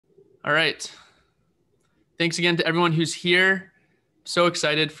All right. Thanks again to everyone who's here. So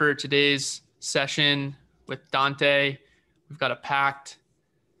excited for today's session with Dante. We've got a packed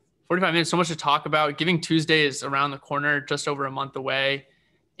 45 minutes, so much to talk about. Giving Tuesday is around the corner, just over a month away.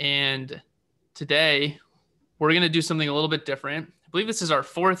 And today we're going to do something a little bit different. I believe this is our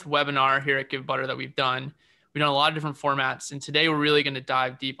fourth webinar here at Givebutter that we've done. We've done a lot of different formats. And today we're really going to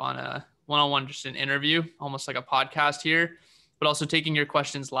dive deep on a one-on-one, just an interview, almost like a podcast here, but also taking your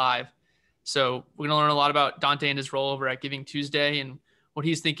questions live. So we're going to learn a lot about Dante and his role over at Giving Tuesday and what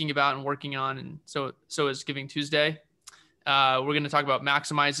he's thinking about and working on. And so is Giving Tuesday. We're going to talk about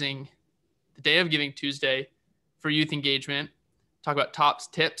maximizing the day of Giving Tuesday for youth engagement, talk about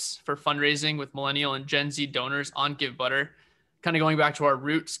top tips for fundraising with Millennial and Gen Z donors on Givebutter. Kind of going back to our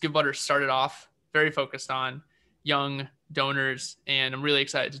roots, Givebutter started off very focused on young donors, and I'm really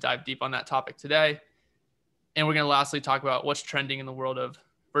excited to dive deep on that topic today. And we're going to lastly talk about what's trending in the world of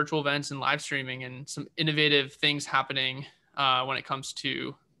virtual events and live streaming and some innovative things happening when it comes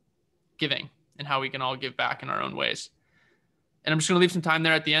to giving and how we can all give back in our own ways. And I'm just going to leave some time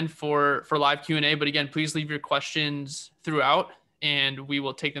there at the end for live Q&A. But again, please leave your questions throughout and we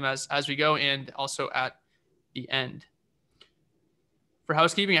will take them as we go and also at the end. For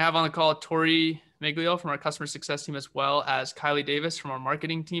housekeeping, I have on the call Tori Miglio from our customer success team, as well as Kylie Davis from our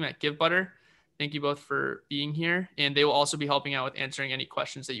marketing team at Givebutter. Thank you both for being here. And they will also be helping out with answering any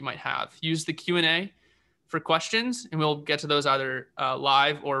questions that you might have. Use the Q&A for questions, and we'll get to those either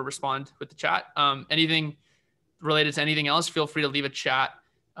live or respond with the chat. Anything related to anything else, feel free to leave a chat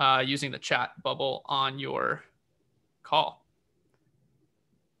using the chat bubble on your call.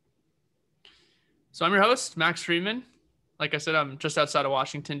 So I'm your host, Max Friedman. Like I said, I'm just outside of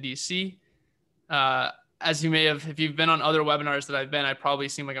Washington, D.C. As you may have, if you've been on other webinars that I've been, I probably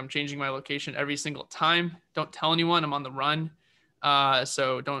seem like I'm changing my location every single time. Don't tell anyone, I'm on the run.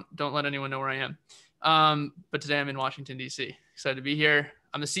 So don't let anyone know where I am. But today I'm in Washington, D.C. Excited to be here.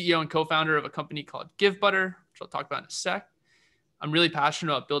 I'm the CEO and co-founder of a company called Givebutter, which I'll talk about in a sec. I'm really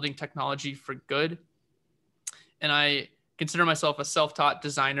passionate about building technology for good. And I consider myself a self-taught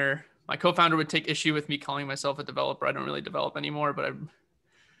designer. My co-founder would take issue with me calling myself a developer. I don't really develop anymore, but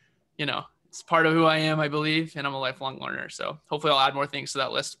it's part of who I am, I believe, and I'm a lifelong learner. So hopefully I'll add more things to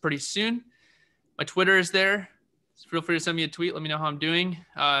that list pretty soon. My Twitter is there. So feel free to send me a tweet. Let me know how I'm doing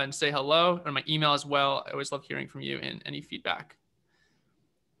and say hello. And my email as well. I always love hearing from you and any feedback.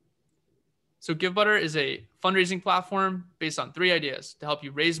 So Givebutter is a fundraising platform based on 3 ideas to help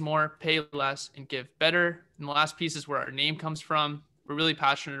you raise more, pay less, and give better. And the last piece is where our name comes from. We're really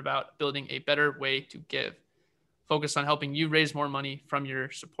passionate about building a better way to give, focused on helping you raise more money from your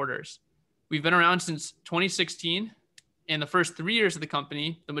supporters. We've been around since 2016. And the first 3 years of the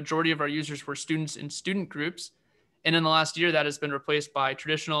company, the majority of our users were students in student groups. And in the last year, that has been replaced by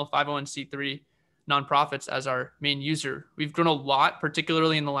traditional 501c3 nonprofits as our main user. We've grown a lot,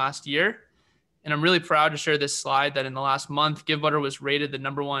 particularly in the last year. And I'm really proud to share this slide that in the last month, Givebutter was rated the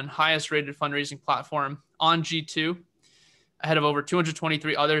 #1 highest rated fundraising platform on G2, ahead of over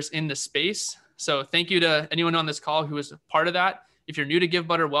 223 others in the space. So thank you to anyone on this call who was a part of that. If you're new to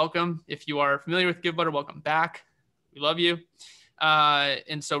Givebutter, welcome. If you are familiar with Givebutter, welcome back. We love you.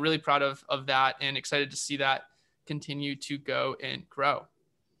 And so really proud of that and excited to see that continue to go and grow.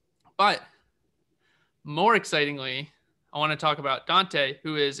 But more excitingly, I want to talk about Dante,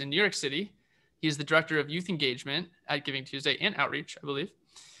 who is in New York City. He's the director of youth engagement at Giving Tuesday and outreach, I believe.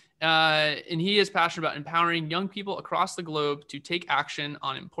 And he is passionate about empowering young people across the globe to take action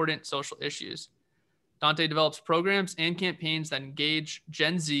on important social issues. Dante develops programs and campaigns that engage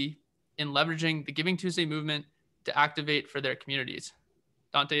Gen Z in leveraging the Giving Tuesday movement to activate for their communities.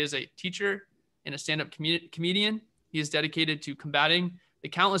 Dante is a teacher and a stand-up comedian. He is dedicated to combating the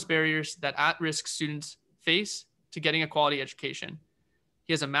countless barriers that at-risk students face to getting a quality education.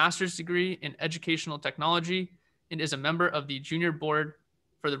 He has a master's degree in educational technology and is a member of the junior board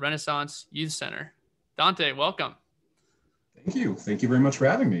for the Renaissance Youth Center. Dante, welcome. Thank you. Thank you very much for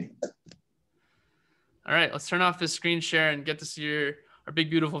having me. All right, let's turn off this screen share and get to see our big,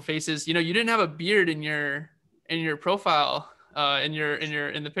 beautiful faces. You didn't have a beard in your profile, in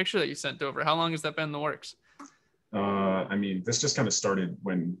the picture that you sent over. How long has that been in the works? This just kind of started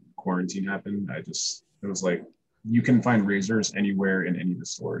when quarantine happened. It was like, you can find razors anywhere in any of the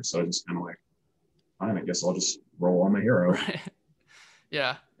stores. So I just kind of like, fine, I guess I'll just roll on my hero. Right.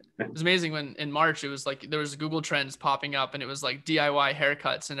 Yeah. It was amazing when in March, it was like, there was Google Trends popping up and it was like DIY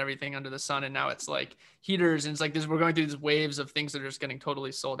haircuts and everything under the sun. And now it's like heaters. And it's like we're going through these waves of things that are just getting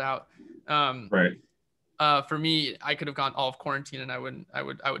totally sold out. Right. For me, I could have gone all of quarantine and I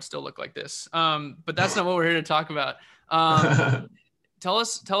would still look like this. But that's not what we're here to talk about. tell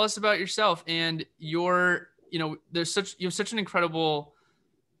us about yourself and your, you have such an incredible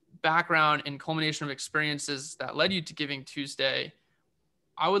background and culmination of experiences that led you to Giving Tuesday.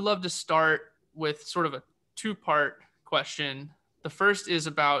 I would love to start with sort of a two-part question. The first is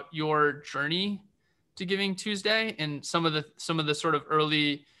about your journey to Giving Tuesday and some of the sort of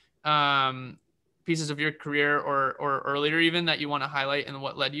early pieces of your career or earlier even that you want to highlight and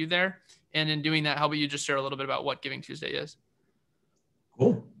what led you there. And in doing that, how about you just share a little bit about what Giving Tuesday is?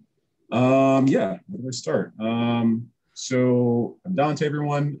 Cool. Yeah, where do I start? So I'm Dante,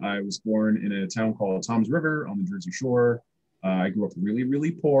 everyone. I was born in a town called Toms River on the Jersey Shore. I grew up really,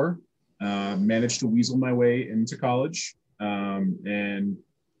 really poor, managed to weasel my way into college. And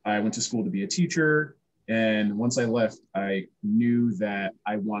I went to school to be a teacher. And once I left, I knew that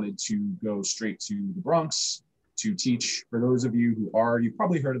I wanted to go straight to the Bronx to teach. For those of you who are, you've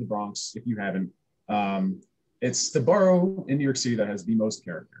probably heard of the Bronx. If you haven't, it's the borough in New York City that has the most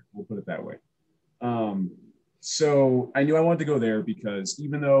character. We'll put it that way. So I knew I wanted to go there because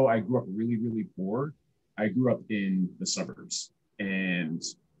even though I grew up really, really poor, I grew up in the suburbs. And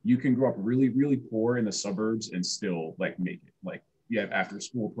you can grow up really, really poor in the suburbs and still like make it. Like you have after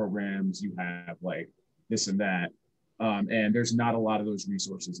school programs, you have like this and that. And there's not a lot of those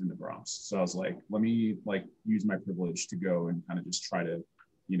resources in the Bronx. So I was like, let me like use my privilege to go and kind of just try to,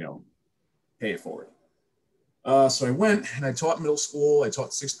 pay it forward. So I went and I taught middle school. I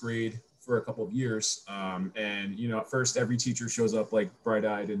taught sixth grade for a couple of years. And, at first every teacher shows up like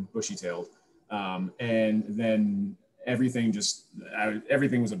bright-eyed and bushy-tailed. And then everything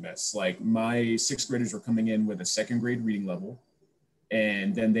was a mess. Like my sixth graders were coming in with a second grade reading level.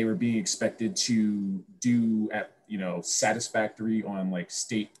 And then they were being expected to do satisfactory on like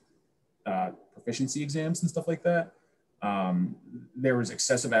state proficiency exams and stuff like that. There was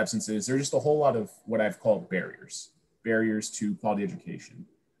excessive absences. There's just a whole lot of what I've called barriers to quality education.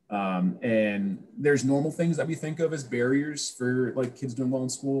 And there's normal things that we think of as barriers for like kids doing well in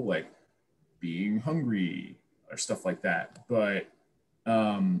school, like being hungry or stuff like that. But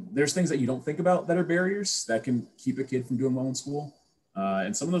there's things that you don't think about that are barriers that can keep a kid from doing well in school.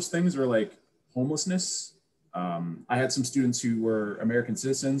 And some of those things are like homelessness. I had some students who were American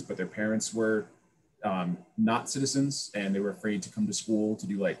citizens, but their parents were not citizens, and they were afraid to come to school to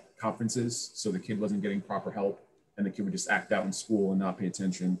do like conferences. So the kid wasn't getting proper help, and the kid would just act out in school and not pay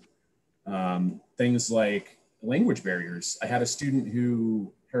attention. Things like language barriers. I had a student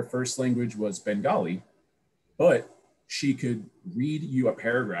who her first language was Bengali, but she could read you a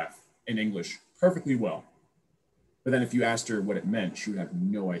paragraph in English perfectly well. But then if you asked her what it meant, she would have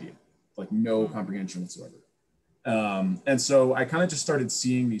no idea, like no comprehension whatsoever. And so I kind of just started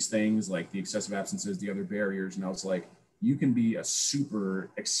seeing these things like the excessive absences, the other barriers. And I was like, you can be a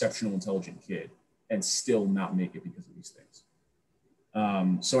super exceptional, intelligent kid and still not make it because of these things.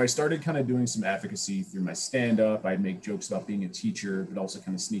 So I started kind of doing some advocacy through my stand-up. I'd make jokes about being a teacher, but also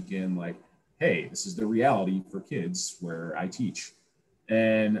kind of sneak in like, hey, this is the reality for kids where I teach.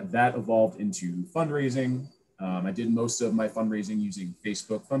 And that evolved into fundraising. I did most of my fundraising using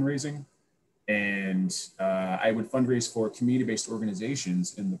Facebook fundraising. And I would fundraise for community-based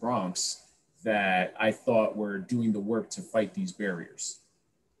organizations in the Bronx that I thought were doing the work to fight these barriers.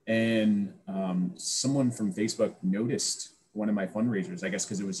 And someone from Facebook noticed one of my fundraisers, I guess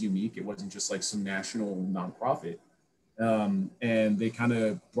because it was unique. It wasn't just like some national nonprofit. And they kind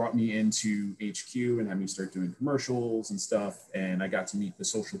of brought me into HQ and had me start doing commercials and stuff. And I got to meet the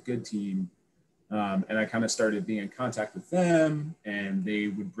social good team. And I kind of started being in contact with them, and they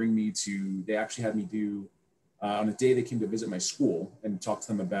would bring me they actually had me do, on a day they came to visit my school and talk to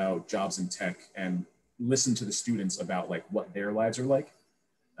them about jobs in tech and listen to the students about like what their lives are like.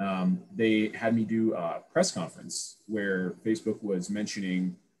 They had me do a press conference where Facebook was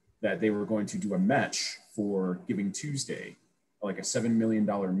mentioning that they were going to do a match for Giving Tuesday, like a $7 million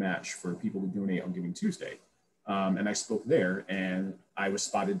match for people to donate on Giving Tuesday. And I spoke there, and I was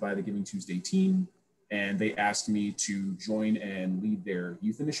spotted by the Giving Tuesday team, and they asked me to join and lead their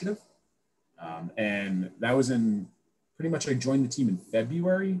youth initiative. And that was pretty much I joined the team in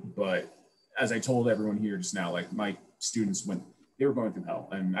February, but as I told everyone here just now, like my students they were going through hell,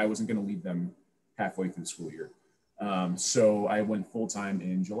 and I wasn't going to leave them halfway through the school year. So I went full-time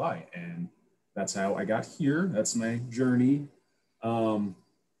in July, and that's how I got here. That's my journey.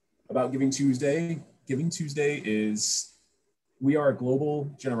 About Giving Tuesday. Giving Tuesday we are a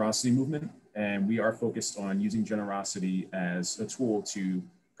global generosity movement, and we are focused on using generosity as a tool to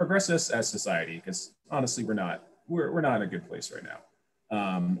progress us as society, because honestly, we're not in a good place right now.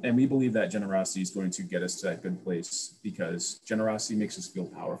 And we believe that generosity is going to get us to that good place because generosity makes us feel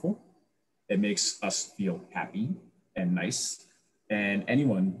powerful. It makes us feel happy and nice. and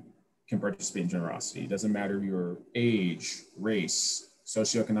anyone can participate in generosity. It doesn't matter your age, race,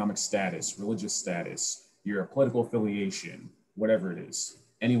 socioeconomic status, religious status, your political affiliation, whatever it is.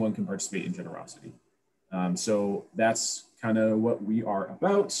 Anyone can participate in generosity. So that's kind of what we are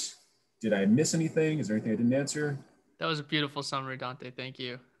about. Did I miss anything? Is there anything I didn't answer? That was a beautiful summary, Dante. Thank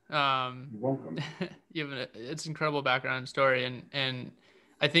you. You're welcome. It's an incredible background story, and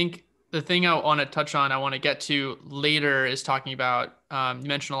I think the thing I want to touch on, I want to get to later, is talking about. You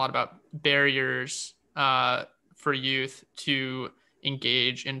mentioned a lot about barriers for youth to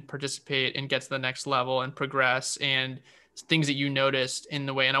engage and participate and get to the next level and progress, and things that you noticed in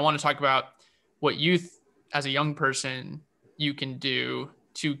the way. And I want to talk about what youth, as a young person, you can do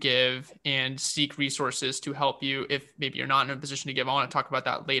to give and seek resources to help you if maybe you're not in a position to give. I want to talk about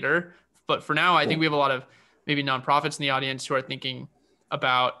that later. But for now, I think we have a lot of maybe nonprofits in the audience who are thinking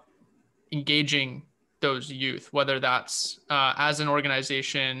about engaging those youth, whether that's as an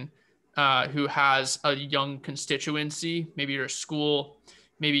organization who has a young constituency. Maybe you're a school,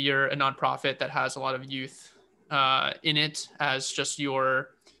 maybe you're a nonprofit that has a lot of youth in it as just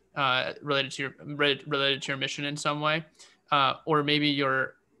your related to your mission in some way, or maybe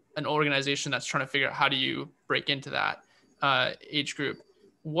you're an organization that's trying to figure out how do you break into that age group.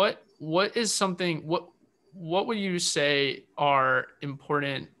 What is something? What would you say are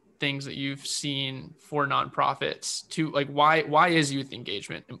important things that you've seen for nonprofits to, like, why is youth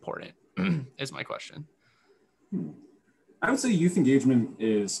engagement important is my question. I would say youth engagement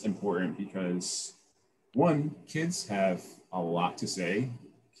is important because, one, kids have a lot to say.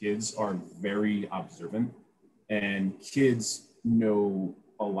 Kids are very observant, and kids know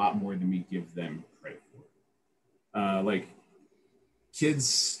a lot more than we give them credit for. Like,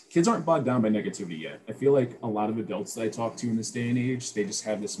 kids aren't bogged down by negativity yet. I feel like a lot of adults that I talk to in this day and age, they just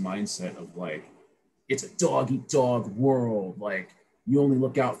have this mindset of like, it's a dog eat dog world. Like, you only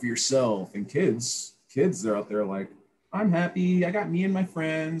look out for yourself. And kids, they're out there like, I'm happy. I got me and my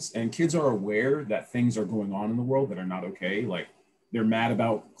friends. And kids are aware that things are going on in the world that are not okay. Like, they're mad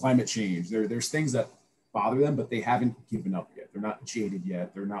about climate change. There's things that bother them, but they haven't given up yet. They're not jaded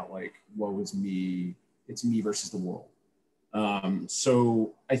yet. They're not like, woe is me. It's me versus the world.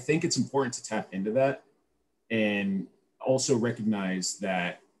 So I think it's important to tap into that and also recognize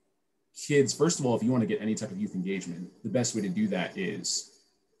that kids, first of all, if you want to get any type of youth engagement, the best way to do that is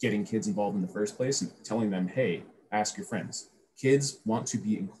getting kids involved in the first place and telling them, hey, ask your friends. Kids want to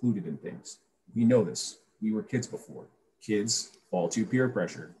be included in things. We know this. We were kids before. Kids fall to peer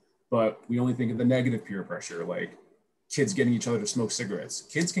pressure, but we only think of the negative peer pressure, like kids getting each other to smoke cigarettes.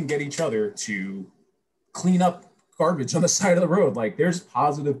 Kids can get each other to clean up garbage on the side of the road. Like, there's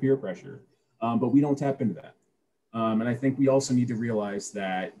positive peer pressure, but we don't tap into that. And I think we also need to realize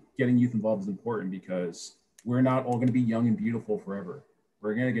that getting youth involved is important because we're not all going to be young and beautiful forever.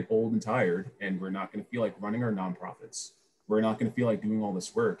 We're going to get old and tired, and we're not going to feel like running our nonprofits. We're not going to feel like doing all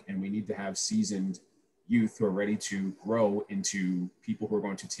this work, and we need to have seasoned youth who are ready to grow into people who are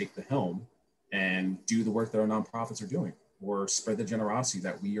going to take the helm and do the work that our nonprofits are doing, or spread the generosity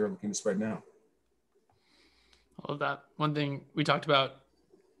that we are looking to spread now. I love that. One thing we talked about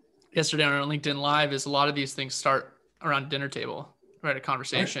yesterday on our LinkedIn Live is a lot of these things start around dinner table, right? A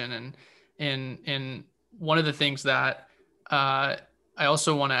conversation. Right. And one of the things that I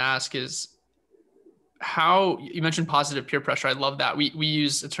also want to ask is how you mentioned positive peer pressure. I love that. We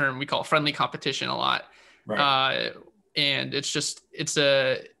use a term we call friendly competition a lot. Right. And it's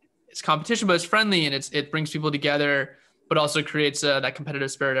competition, but it's friendly, and it brings people together, but also creates that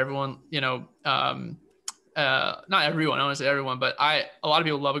competitive spirit. Everyone, not everyone, I don't want to say everyone, but a lot of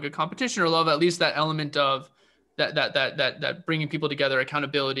people love a good competition, or love at least that element of that bringing people together,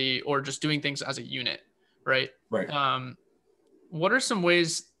 accountability, or just doing things as a unit. Right. Right. What are some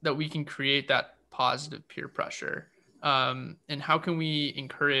ways that we can create that positive peer pressure? And how can we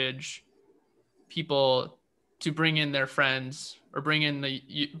encourage people to bring in their friends, or bring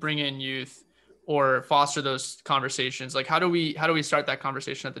in youth, or foster those conversations? Like, how do we start that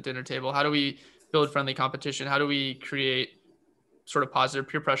conversation at the dinner table? How do we build friendly competition? How do we create sort of positive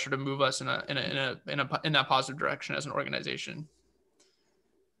peer pressure to move us in that positive direction as an organization?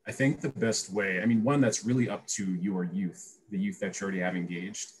 I think the best way, I mean, one, that's really up to your youth, the youth that you already have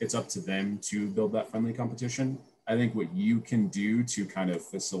engaged. It's up to them to build that friendly competition. I think what you can do to kind of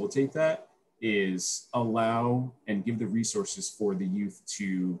facilitate that is allow and give the resources for the youth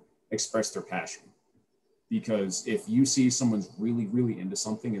to express their passion. Because if you see someone's really, really into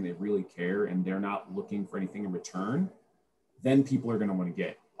something and they really care and they're not looking for anything in return, then people are going to want to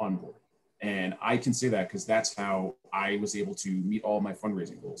get on board. And I can say that because that's how I was able to meet all my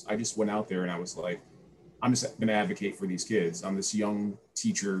fundraising goals. I just went out there and I was like, I'm just going to advocate for these kids. I'm this young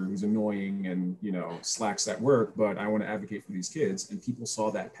teacher who's annoying and, you know, slacks at work, but I want to advocate for these kids. And people saw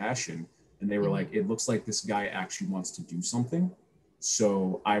that passion and they were like, it looks like this guy actually wants to do something.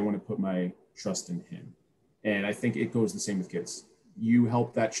 So I want to put my trust in him. And I think it goes the same with kids. You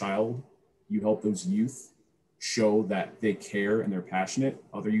help that child, you help those youth show that they care and they're passionate.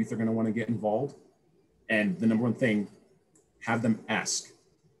 Other youth are going to want to get involved. And the number one thing, have them ask.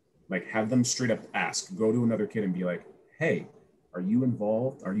 Like, have them straight up ask. Go to another kid and be like, hey, are you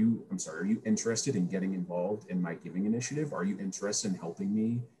involved? Are you interested in getting involved in my giving initiative? Are you interested in helping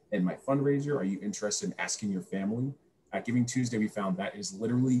me in my fundraiser? Are you interested in asking your family? At Giving Tuesday, we found that is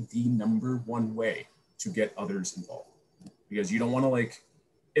literally the number one way to get others involved. Because you don't want to, like,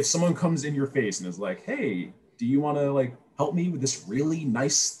 if someone comes in your face and is like, hey, do you want to, like, help me with this really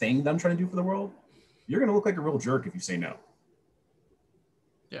nice thing that I'm trying to do for the world? You're going to look like a real jerk if you say no.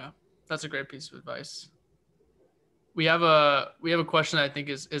 Yeah, that's a great piece of advice. We have a question that I think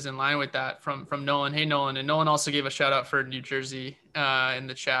is in line with that from Nolan. Hey, Nolan. And Nolan also gave a shout out for New Jersey in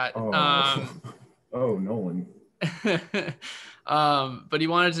the chat. Oh, Nolan. But he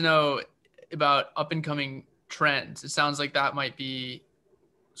wanted to know about up and coming trends. It sounds like that might be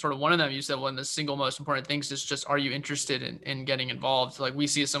sort of one of them. You said one of the single most important things is just, are you interested in getting involved? So, like, we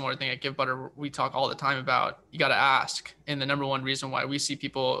see a similar thing at Givebutter. We talk all the time about, you got to ask. And the number one reason why we see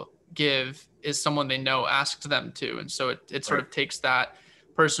people give is someone they know asked them to. And so it sort of takes that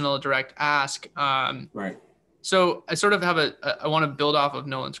personal direct ask. Right. So I sort of have I want to build off of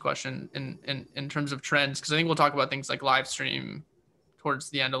Nolan's question in terms of trends, because I think we'll talk about things like live stream towards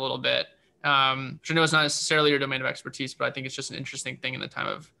the end a little bit. Which I know is not necessarily your domain of expertise, but I think it's just an interesting thing in the time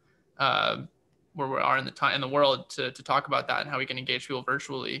of where we are in the world to talk about that and how we can engage people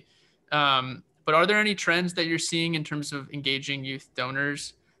virtually. But are there any trends that you're seeing in terms of engaging youth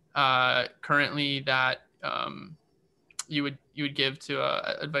donors currently that you would give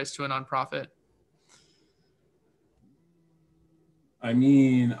to advice to a nonprofit? I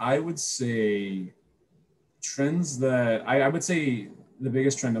mean, I would say trends that I would say the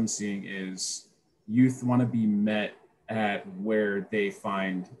biggest trend I'm seeing is youth want to be met at where they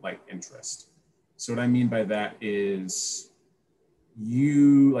find, like, interest. So what I mean by that is,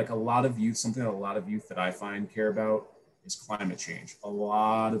 like, a lot of youth, something that a lot of youth that I find care about is climate change. A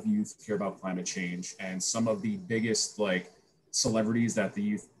lot of youth care about climate change, and some of the biggest, like, celebrities that the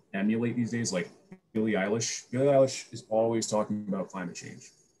youth emulate these days, like Billie Eilish is always talking about climate change.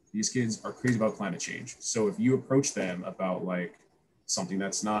 These kids are crazy about climate change. So if you approach them about, like, something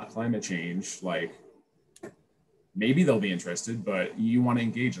that's not climate change, like, maybe they'll be interested, but you want to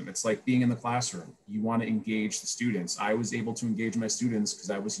engage them. It's like being in the classroom. You want to engage the students. I was able to engage my students because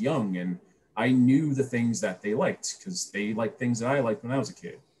I was young and I knew the things that they liked because they liked things that I liked when I was a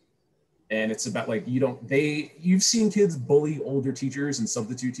kid. And it's about, like, you've seen kids bully older teachers and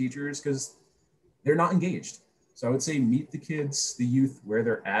substitute teachers because they're not engaged. So I would say meet the kids, the youth, where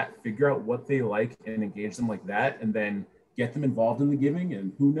they're at, figure out what they like and engage them like that, and then get them involved in the giving.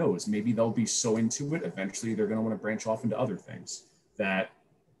 And who knows, maybe they'll be so into it, eventually they're going to want to branch off into other things that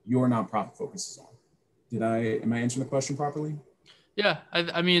your nonprofit focuses on. Am I answering the question properly? Yeah,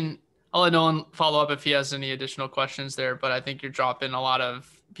 I mean, I'll let Nolan follow up if he has any additional questions there, but I think you're dropping a lot of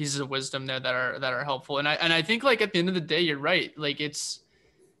pieces of wisdom there that are helpful. And I think, like, at the end of the day, you're right. Like, it's,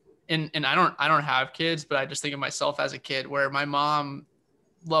 and I don't have kids, but I just think of myself as a kid where my mom,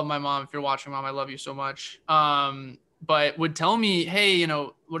 love my mom. If you're watching, Mom, I love you so much. But would tell me, hey, you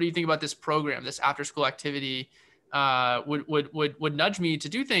know, what do you think about this program, this after school activity? Would nudge me to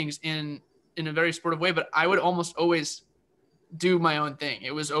do things in a very supportive way, but I would almost always do my own thing.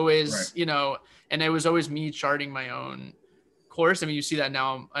 It was always, Right. you know, and it was always me charting my own course. I mean, you see that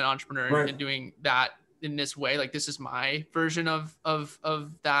now, I'm an entrepreneur Right. and doing that in this way. Like, this is my version of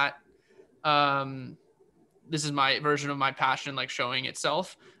that. This is my version of my passion, like, showing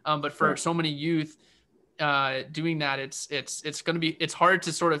itself. But for so many youth, doing that, it's going to be, it's hard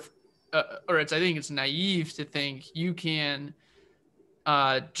to sort of, I think it's naive to think you can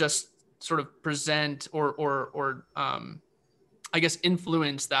just sort of present or I guess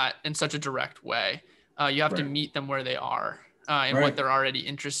influence that in such a direct way. You have to meet them where they are and what they're already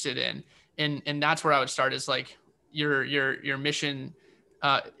interested in. And that's where I would start, is like your mission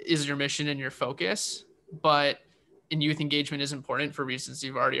is your mission and your focus, but in youth engagement is important for reasons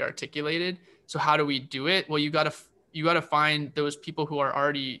you've already articulated. So how do we do it? Well, you got to find those people who are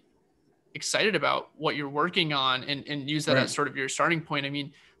already excited about what you're working on and use that as sort of your starting point. I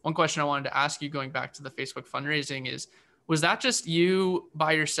mean, one question I wanted to ask you, going back to the Facebook fundraising, is, was that just you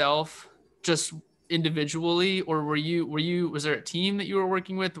by yourself, just individually, or was there a team that you were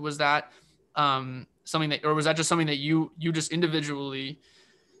working with? Was that something that, or was that just something that you just individually,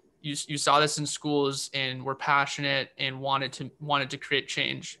 you saw this in schools and were passionate and wanted to create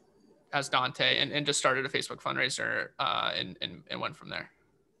change as Dante, and just started a Facebook fundraiser and went from there?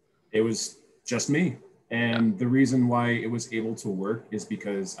 It was just me. Yeah. And the reason why it was able to work is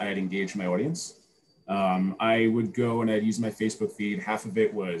because I had engaged my audience. I would go and I'd use my Facebook feed. Half of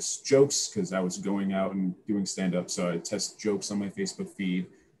it was jokes because I was going out and doing stand-up. So I'd test jokes on my Facebook feed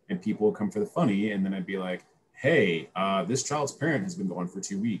and people would come for the funny. And then I'd be like, hey, this child's parent has been gone for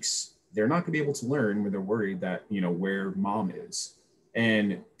 2 weeks. They're not gonna be able to learn when they're worried that, where mom is.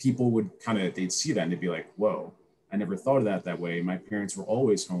 And people would they'd see that and they'd be like, whoa, I never thought of that way. My parents were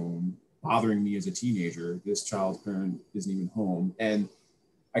always home, bothering me as a teenager. This child's parent isn't even home. And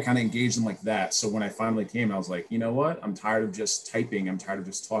I kind of engaged them like that. So when I finally came, I was like, you know what? I'm tired of just typing. I'm tired of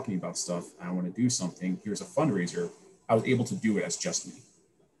just talking about stuff. I want to do something. Here's a fundraiser. I was able to do it as just me.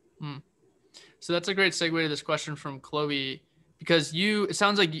 So that's a great segue to this question from Chloe, because it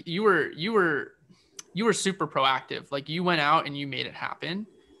sounds like you were super proactive. Like you went out and you made it happen.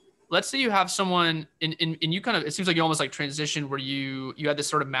 Let's say you have someone and you it seems like you almost like transitioned where you had this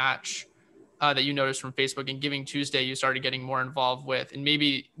sort of match that you noticed from Facebook, and Giving Tuesday you started getting more involved with, and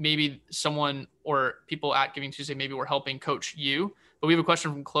maybe someone or people at Giving Tuesday maybe were helping coach you. But we have a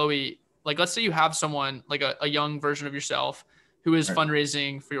question from Chloe. Like, let's say you have someone like a young version of yourself who is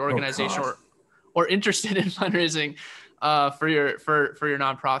fundraising for your organization or interested in fundraising for your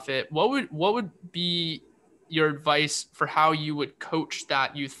nonprofit. What would be your advice for how you would coach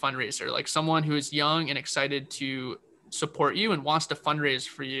that youth fundraiser? Like someone who is young and excited to support you and wants to fundraise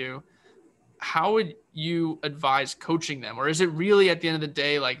for you, how would you advise coaching them? Or is it really at the end of the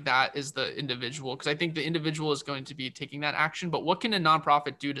day, like that is the individual? Because I think the individual is going to be taking that action, but what can a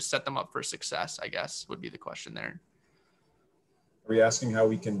nonprofit do to set them up for success, I guess, would be the question there. Are you asking how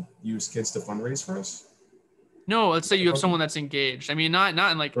we can use kids to fundraise for us? No, let's say you have someone that's engaged. I mean, not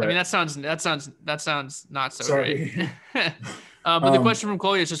in like, right. I mean, that sounds not so great. But the question from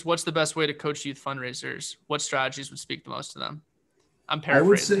Chloe is just, what's the best way to coach youth fundraisers? What strategies would speak the most to them? I'm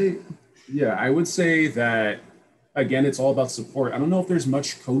paraphrasing. I would say that, again, it's all about support. I don't know if there's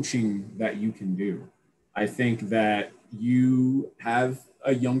much coaching that you can do. I think that you have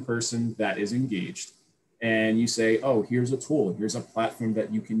a young person that is engaged and you say, oh, here's a tool, here's a platform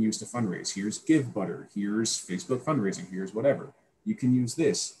that you can use to fundraise. Here's Givebutter, here's Facebook fundraising, here's whatever. You can use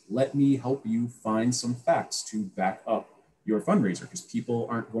this. Let me help you find some facts to back up your fundraiser, because people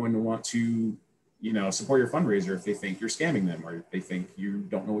aren't going to want to, support your fundraiser if they think you're scamming them or if they think you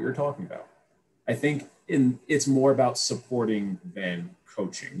don't know what you're talking about. I think it's more about supporting than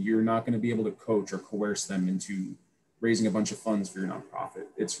coaching. You're not going to be able to coach or coerce them into raising a bunch of funds for your nonprofit.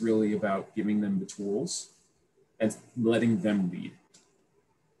 It's really about giving them the tools and letting them lead.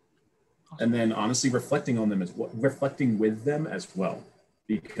 Awesome. And then honestly reflecting with them as well.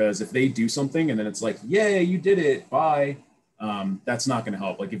 Because if they do something and then it's like, yay, you did it, bye. That's not going to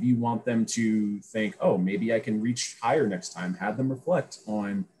help. Like if you want them to think, oh, maybe I can reach higher next time, have them reflect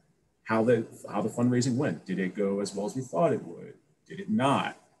on how the fundraising went. Did it go as well as we thought it would? Did it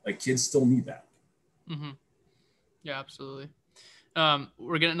not? Like kids still need that. Mm-hmm. Yeah, absolutely.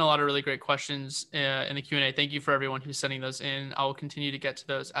 We're getting a lot of really great questions in the Q&A. Thank you for everyone who's sending those in. I will continue to get to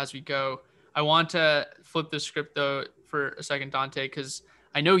those as we go. I want to flip the script though for a second, Dante, because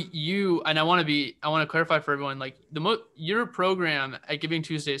I know you, and I want to clarify for everyone, like your program at Giving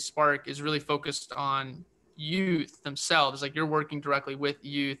Tuesday Spark is really focused on youth themselves. Like you're working directly with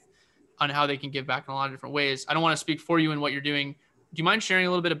youth on how they can give back in a lot of different ways. I don't want to speak for you and what you're doing. Do you mind sharing a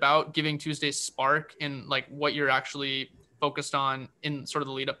little bit about Giving Tuesday Spark and like what you're actually focused on in sort of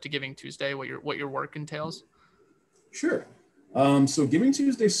the lead up to Giving Tuesday, what your work entails? Sure. So Giving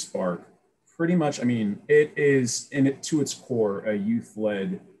Tuesday Spark, pretty much, I mean, it is to its core a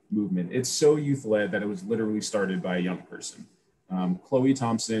youth-led movement. It's so youth-led that it was literally started by a young person. Chloe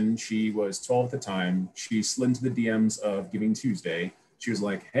Thompson, she was 12 at the time. She slid into the DMs of Giving Tuesday. She was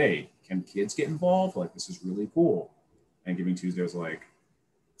like, hey, can kids get involved? Like, this is really cool. And Giving Tuesday was like,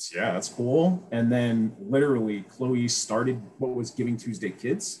 yeah, that's cool. And then literally Chloe started what was Giving Tuesday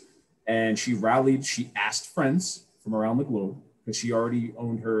Kids. And she asked friends from around the globe, because she already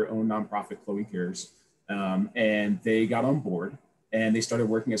owned her own nonprofit, Chloe Cares. And they got on board and they started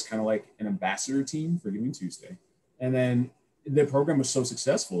working as kind of like an ambassador team for Giving Tuesday. And then the program was so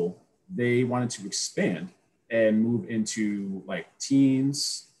successful, they wanted to expand and move into like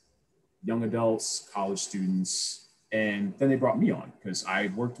teens, young adults, college students. And then they brought me on because I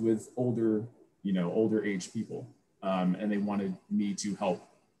worked with older age people. And they wanted me to help,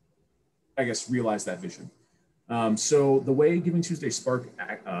 I guess, realize that vision. So the way Giving Tuesday Spark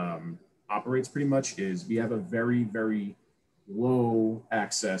operates pretty much is we have a very, very low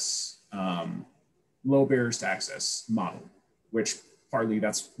access, low barriers to access model, which partly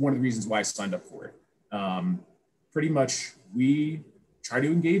that's one of the reasons why I signed up for it. Pretty much we try to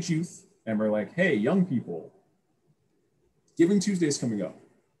engage youth and we're like, hey, young people, Giving Tuesday is coming up.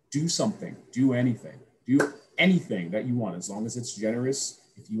 Do something, do anything that you want, as long as it's generous.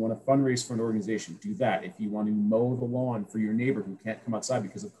 If you want to fundraise for an organization, do that. If you want to mow the lawn for your neighbor who can't come outside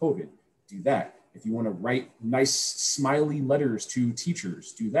because of COVID, do that. If you want to write nice smiley letters to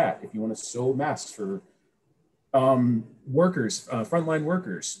teachers, do that. If you want to sew masks for workers, frontline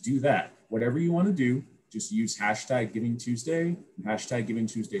workers, do that. Whatever you want to do, just use hashtag Giving Tuesday, hashtag Giving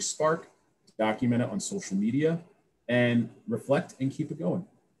Tuesday Spark, document it on social media, and reflect and keep it going.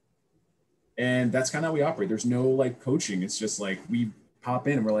 And that's kind of how we operate. There's no like coaching. It's just like we pop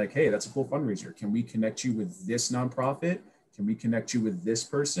in and we're like, hey, that's a cool fundraiser. Can we connect you with this nonprofit? Can we connect you with this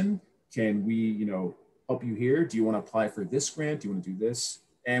person? Can we, help you here? Do you want to apply for this grant? Do you want to do this?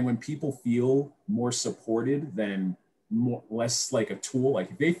 And when people feel more supported than less like a tool,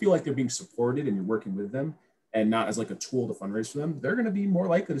 like if they feel like they're being supported and you're working with them and not as like a tool to fundraise for them, they're going to be more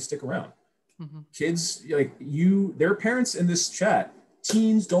likely to stick around. Mm-hmm. Kids, like their parents in this chat,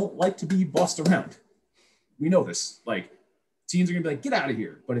 teens don't like to be bossed around. We know this. Like teens are gonna be like, get out of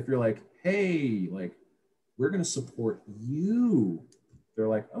here. But if you're like, hey, like we're gonna support you, they're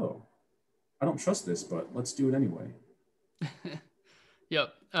like, oh, I don't trust this, but let's do it anyway.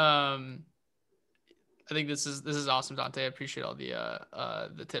 Yep. I think this is awesome, Dante. I appreciate all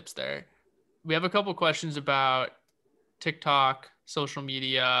the tips there. We have a couple questions about TikTok, social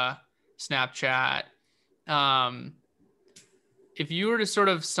media, Snapchat. If you were to sort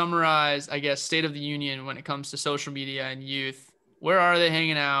of summarize, I guess, state of the union when it comes to social media and youth, where are they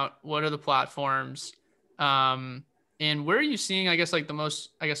hanging out? What are the platforms? And where are you seeing, I guess, like the most,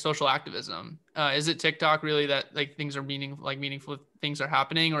 I guess, social activism? Is it TikTok really that like things are meaningful things are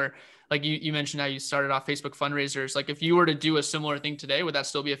happening? Or like you mentioned how you started off Facebook fundraisers. Like if you were to do a similar thing today, would that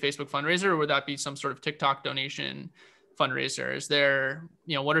still be a Facebook fundraiser or would that be some sort of TikTok donation fundraiser? Is there,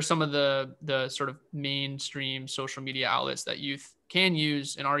 what are some of the sort of mainstream social media outlets that youth can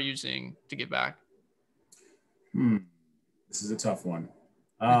use and are using to give back? This is a tough one.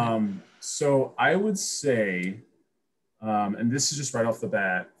 So I would say, and this is just right off the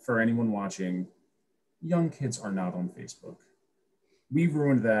bat for anyone watching, young kids are not on Facebook. We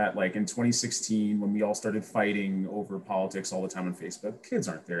ruined that like in 2016 when we all started fighting over politics all the time on Facebook. Kids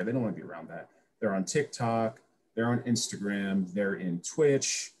aren't there. They don't want to be around that. They're on TikTok. They're on Instagram, they're in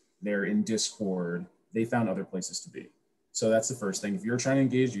Twitch, they're in Discord. They found other places to be. So that's the first thing. If you're trying to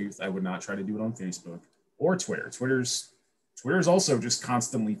engage youth, I would not try to do it on Facebook or Twitter. Twitter's also just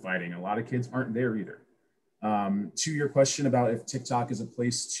constantly fighting. A lot of kids aren't there either. To your question about if TikTok is a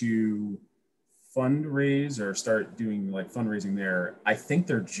place to fundraise or start doing like fundraising there, I think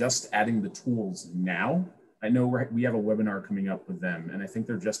they're just adding the tools now. I know we have a webinar coming up with them, and I think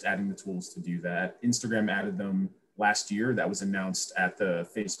they're just adding the tools to do that. Instagram added them last year. That was announced at the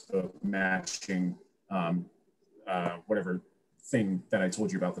Facebook matching, whatever thing that I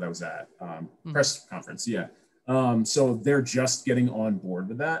told you about that I was at, press conference. Yeah. So they're just getting on board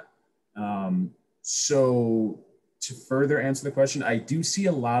with that. So to further answer the question, I do see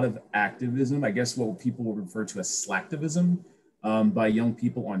a lot of activism, I guess what people will refer to as slacktivism, by young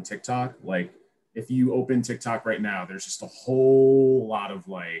people on TikTok. Like, if you open TikTok right now, there's just a whole lot of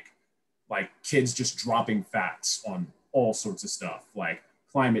like kids just dropping facts on all sorts of stuff, like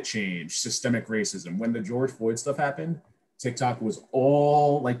climate change, systemic racism. When the George Floyd stuff happened, TikTok was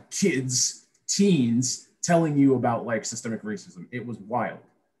all like kids, teens telling you about like systemic racism. It was wild.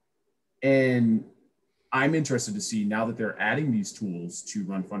 And I'm interested to see now that they're adding these tools to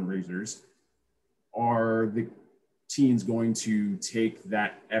run fundraisers, are the teens going to take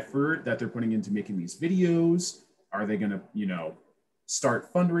that effort that they're putting into making these videos? Are they going to,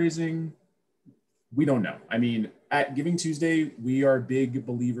 start fundraising? We don't know. I mean, at Giving Tuesday, we are a big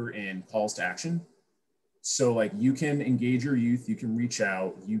believer in calls to action. So like you can engage your youth, you can reach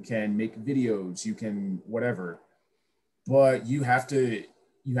out, you can make videos, you can whatever, but you have to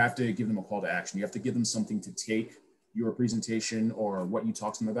give them a call to action. You have to give them something to take your presentation or what you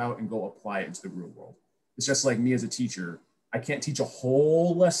talk to them about and go apply it into the real world. It's just like me as a teacher. I can't teach a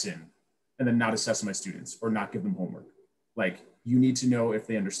whole lesson and then not assess my students or not give them homework. Like, you need to know if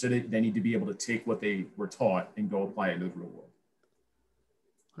they understood it. They need to be able to take what they were taught and go apply it into the real world.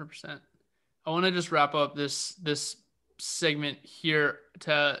 100%. I want to just wrap up this segment here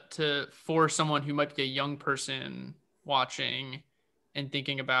to for someone who might be a young person watching and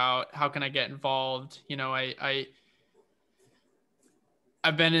thinking about how can I get involved.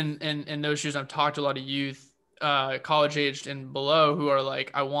 I've been in those shoes. I've talked to a lot of youth, college aged and below, who are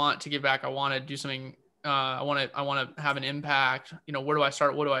like, I want to give back. I want to do something. I want to have an impact. You know, where do I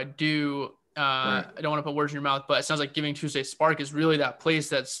start? What do I do? Right. I don't want to put words in your mouth, but it sounds like Giving Tuesday Spark is really that place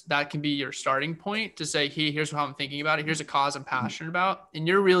that can be your starting point to say, hey, here's how I'm thinking about it. Here's a cause I'm passionate about. And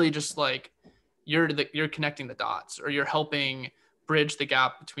you're really just like, you're connecting the dots, or you're helping bridge the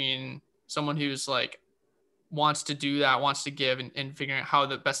gap between someone who's like, wants to do that, wants to give, and figuring out how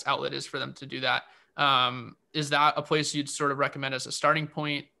the best outlet is for them to do that. Is that a place you'd sort of recommend as a starting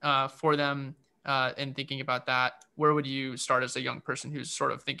point for them in thinking about that? Where would you start as a young person who's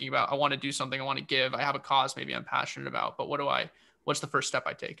sort of thinking about, I want to do something, I want to give, I have a cause maybe I'm passionate about, but what's the first step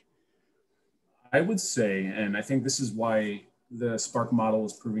I take? I would say, and I think this is why the Spark model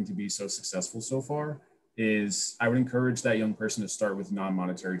is proving to be so successful so far, is I would encourage that young person to start with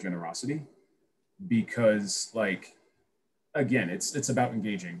non-monetary generosity, because like, again, it's about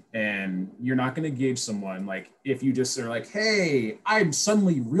engaging, and you're not going to gauge someone like if you just are like, hey, I'm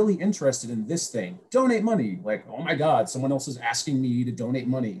suddenly really interested in this thing, donate money, like, oh my god, someone else is asking me to donate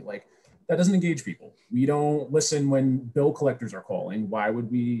money. Like, that doesn't engage people. We don't listen when bill collectors are calling. Why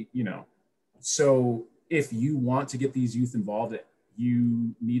would we, so if you want to get these youth involved,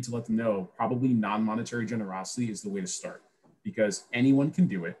 you need to let them know probably non-monetary generosity is the way to start, because anyone can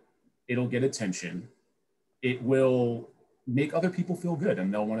do it. It'll get attention. It will make other people feel good,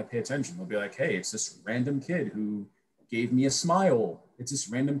 and they'll want to pay attention. They'll be like, hey, it's this random kid who gave me a smile. It's this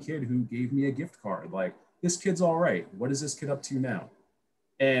random kid who gave me a gift card. Like, this kid's all right. What is this kid up to now?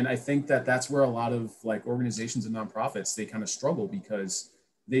 And I think that that's where a lot of like organizations and nonprofits, they kind of struggle, because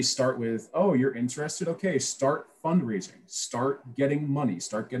they start with, oh, you're interested? Okay, start fundraising, start getting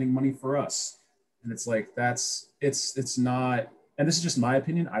money for us. And it's like, it's not, and this is just my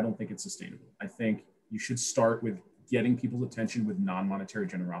opinion, I don't think it's sustainable. I think you should start with getting people's attention with non-monetary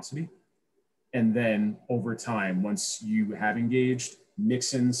generosity. And then over time, once you have engaged,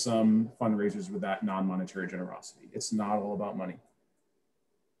 mix in some fundraisers with that non-monetary generosity. It's not all about money.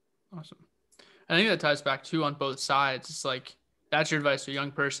 Awesome. I think that ties back too on both sides. It's like, that's your advice to a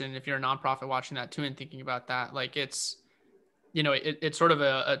young person. If you're a nonprofit watching that too and thinking about that, like it's sort of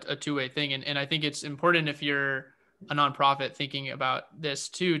a two-way thing. And I think it's important, if you're a nonprofit thinking about this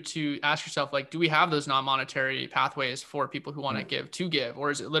too, to ask yourself, like, do we have those non-monetary pathways for people who want to give? Or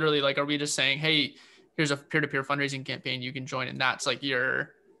is it literally like, are we just saying, hey, here's a peer-to-peer fundraising campaign you can join, and that's like you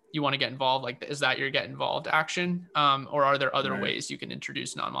want to get involved? Like, is that your get involved action? Or are there other ways you can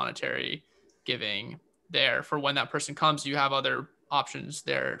introduce non-monetary giving there for when that person comes? You have other options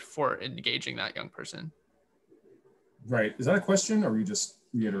there for engaging that young person. Right. Is that a question, or are you just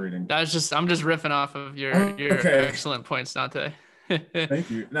reiterating? I'm just riffing off of your okay. Excellent points, Dante.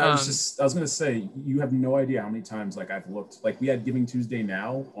 Thank you. No, I was going to say, you have no idea how many times like I've looked, like we had Giving Tuesday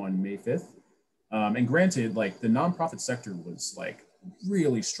now on May 5th. And granted, like the nonprofit sector was like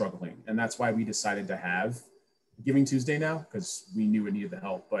really struggling. And that's why we decided to have Giving Tuesday now, because we knew it needed the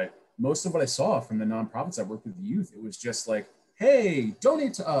help. But most of what I saw from the nonprofits that work with youth, it was just like, hey,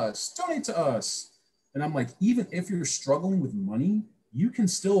 donate to us, donate to us. And I'm like, even if you're struggling with money, you can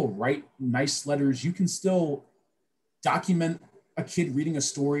still write nice letters. You can still document a kid reading a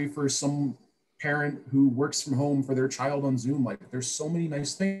story for some parent who works from home for their child on Zoom. Like, there's so many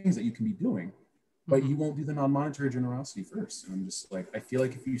nice things that you can be doing, but you won't do the non-monetary generosity first. And I'm just like, I feel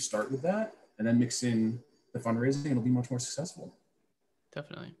like if you start with that and then mix in the fundraising, it'll be much more successful.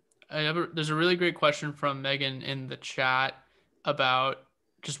 Definitely. There's a really great question from Megan in the chat about,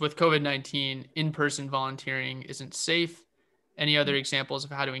 just with COVID-19, in-person volunteering isn't safe. Any other examples of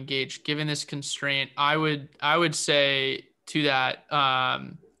how to engage given this constraint? I would say to that,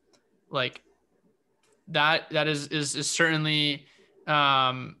 like that is certainly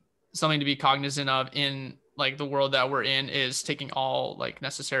something to be cognizant of in like the world that we're in, is taking all like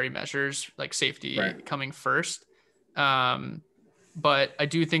necessary measures, like safety coming first. But I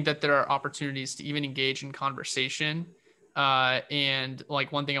do think that there are opportunities to even engage in conversation. And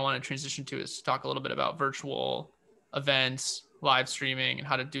like one thing I want to transition to is talk a little bit about virtual events, live streaming, and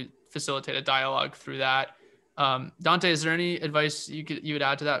how to facilitate a dialogue through that. Dante, is there any advice you would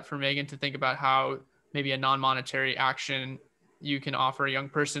add to that for Megan to think about how maybe a non-monetary action you can offer a young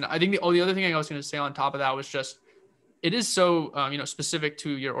person? I think the other thing I was going to say on top of that was just, it is so, specific to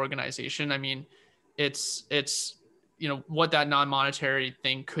your organization. I mean, it's, what that non-monetary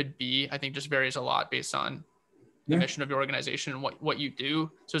thing could be, I think just varies a lot based on the mission of your organization and what you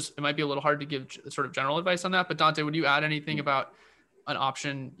do. So it might be a little hard to give sort of general advice on that, but Dante, would you add anything about an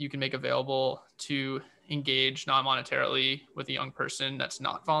option you can make available to engage non-monetarily with a young person that's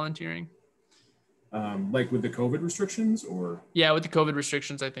not volunteering? Like with the COVID restrictions or? Yeah, with the COVID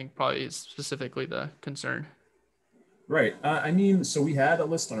restrictions, I think probably is specifically the concern. Right. I mean, so we had a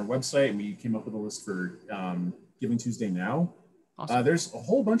list on our website and we came up with a list for Giving Tuesday now. Awesome. There's a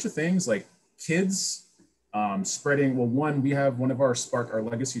whole bunch of things like kids spreading. Well, one, we have one of our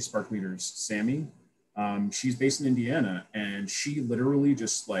legacy Spark leaders, Sammy. She's based in Indiana and she literally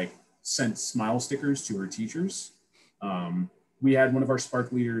just like sent smile stickers to her teachers. We had one of our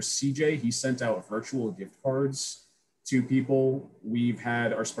Spark leaders, CJ, he sent out virtual gift cards to people. We've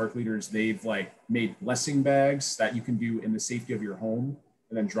had our Spark leaders, they've like made blessing bags that you can do in the safety of your home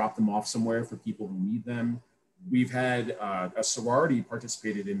and then drop them off somewhere for people who need them. We've had a sorority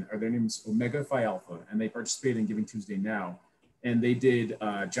participated in, their name's Omega Phi Alpha, and they participated in Giving Tuesday Now. And they did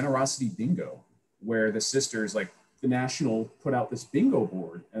generosity bingo, where the sisters, like the National, put out this bingo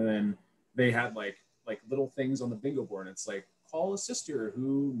board, and then they had like little things on the bingo board. And it's like, call a sister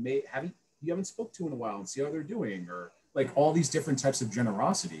who you haven't spoke to in a while and see how they're doing, or like all these different types of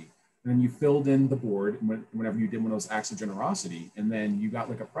generosity. And then you filled in the board whenever you did one of those acts of generosity, and then you got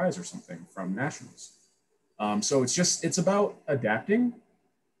like a prize or something from Nationals. So it's about adapting,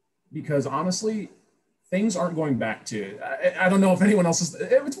 because honestly, things aren't going back to, I don't know if anyone else is,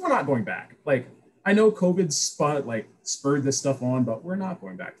 we're not going back. Like, I know COVID spurred this stuff on, but we're not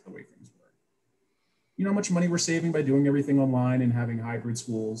going back to the way things were. You know how much money we're saving by doing everything online and having hybrid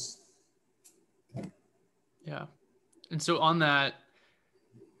schools? Yeah. And so on that,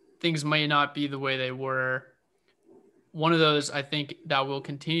 things may not be the way they were. One of those I think that we'll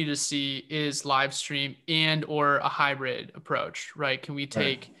continue to see is live stream and or a hybrid approach, right? Can we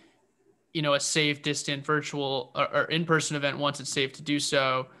take, a safe, distant, virtual or in-person event once it's safe to do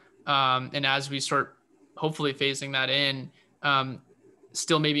so? And as we start hopefully phasing that in,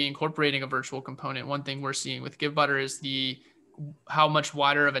 still maybe incorporating a virtual component. One thing we're seeing with Givebutter is how much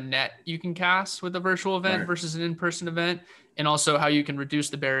wider of a net you can cast with a virtual event versus an in-person event, and also how you can reduce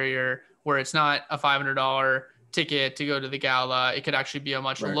the barrier where it's not a $500 ticket to go to the gala. It could actually be a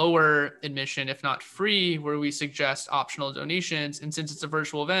much lower admission, if not free, where we suggest optional donations. And since it's a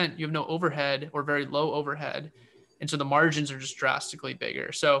virtual event, you have no overhead or very low overhead. And so the margins are just drastically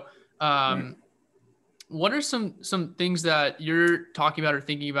bigger. So what are some things that you're talking about or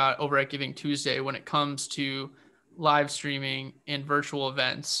thinking about over at Giving Tuesday when it comes to live streaming and virtual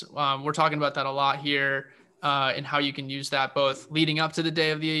events? We're talking about that a lot here, and how you can use that both leading up to the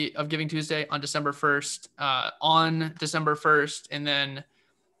day of Giving Tuesday on December 1st, and then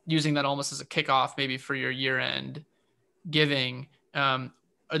using that almost as a kickoff maybe for your year-end giving. Are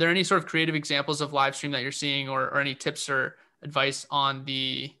there any sort of creative examples of live stream that you're seeing, or any tips or advice on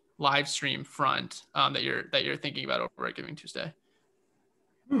the live stream front that you're thinking about over at Giving Tuesday?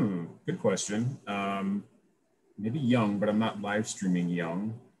 Good question. Maybe young, but I'm not live streaming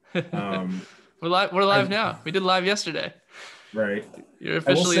young. We're live now. We did live yesterday. Right. You're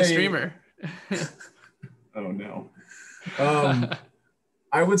officially a streamer. Oh no.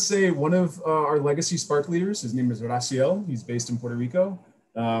 I would say one of our legacy Spark leaders, his name is Raciel. He's based in Puerto Rico.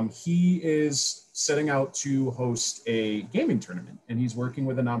 He is setting out to host a gaming tournament, and he's working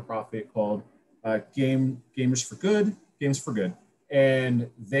with a nonprofit called Games for Good. And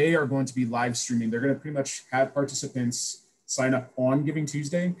they are going to be live streaming. They're going to pretty much have participants sign up on Giving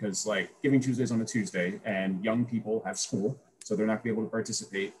Tuesday, because like Giving Tuesday is on a Tuesday and young people have school, so they're not going to be able to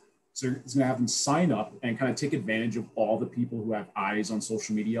participate. So it's going to have them sign up and kind of take advantage of all the people who have eyes on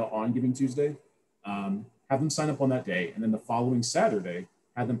social media on Giving Tuesday. Have them sign up on that day, and then the following Saturday,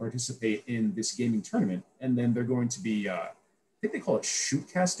 have them participate in this gaming tournament. And then they're going to be, I think they call it shoot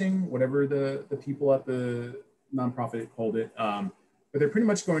casting, whatever the people at the nonprofit called it. But they're pretty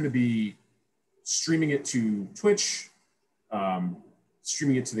much going to be streaming it to Twitch,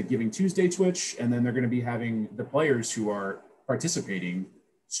 streaming it to the Giving Tuesday Twitch, and then they're going to be having the players who are participating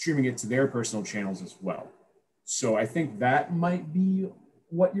streaming it to their personal channels as well. So I think that might be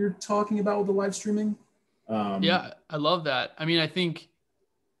what you're talking about with the live streaming. Yeah, I love that. I mean, I think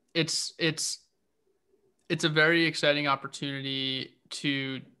it's a very exciting opportunity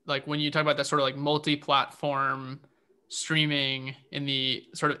to, like, when you talk about that sort of like multi-platform streaming in the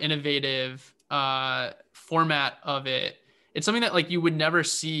sort of innovative format of it. It's something that like you would never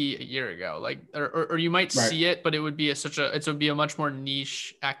see a year ago, like, or you might see it, but it would be it would be a much more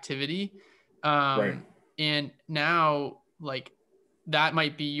niche activity. And now, like, that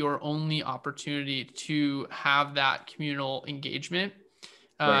might be your only opportunity to have that communal engagement.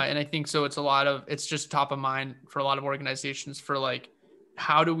 And I think so it's just top of mind for a lot of organizations for like,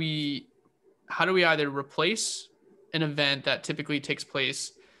 how do we either replace an event that typically takes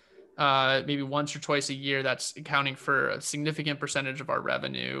place maybe once or twice a year, that's accounting for a significant percentage of our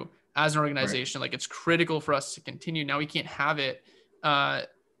revenue, as an organization. Like it's critical for us to continue. Now we can't have it. The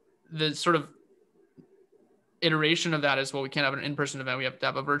sort of iteration of that is, well, we can't have an in-person event. We have to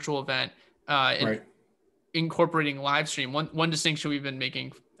have a virtual event, and incorporating live stream. One distinction we've been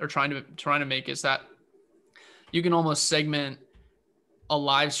making or trying to make is that you can almost segment a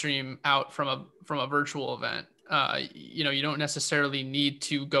live stream out from a virtual event. You don't necessarily need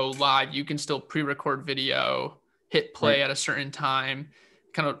to go live. You can still pre-record video, hit play at a certain time,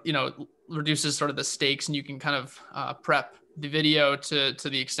 kind of, reduces sort of the stakes, and you can kind of prep the video to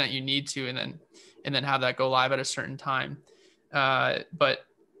the extent you need to, and then have that go live at a certain time. But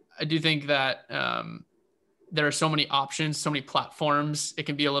I do think that there are so many options, so many platforms. It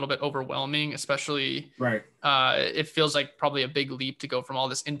can be a little bit overwhelming, especially it feels like probably a big leap to go from all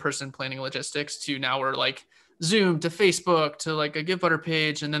this in-person planning logistics to now we're like Zoom to Facebook to like a Givebutter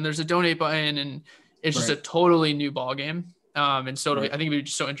page, and then there's a donate button, and it's just a totally new ballgame. And so I think it'd be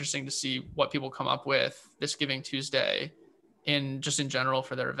just so interesting to see what people come up with this Giving Tuesday and just in general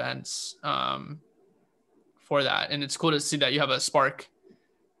for their events for that. And it's cool to see that you have a Spark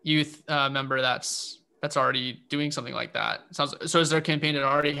youth member that's already doing something like that. So is their campaign had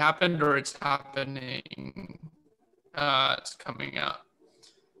already happened, or it's happening? It's coming out.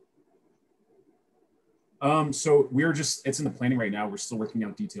 So it's in the planning right now. We're still working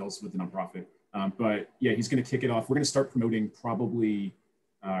out details with the nonprofit. But yeah, he's going to kick it off. We're going to start promoting probably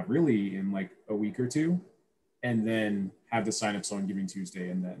really in like a week or two, and then have the signups on Giving Tuesday.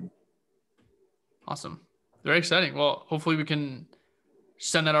 And then. Awesome. Very exciting. Well, hopefully we can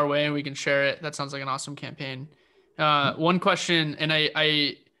send that our way and we can share it. That sounds like an awesome campaign. One question, and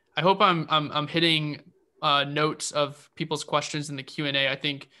I hope I'm hitting notes of people's questions in the Q&A. I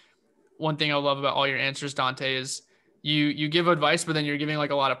think one thing I love about all your answers, Dante, is you give advice, but then you're giving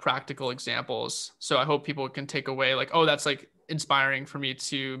like a lot of practical examples. So I hope people can take away like, oh, that's like inspiring for me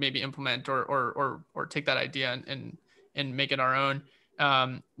to maybe implement or take that idea and make it our own.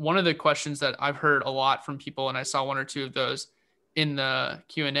 One of the questions that I've heard a lot from people, and I saw one or two of those in the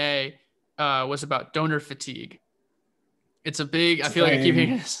Q&A, was about donor fatigue. It's a big, I feel like I keep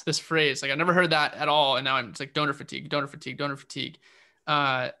hearing this phrase. Like I never heard that at all. And now it's like donor fatigue.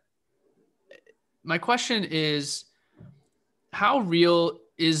 My question is, how real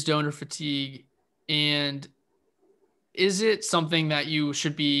is donor fatigue? And is it something that you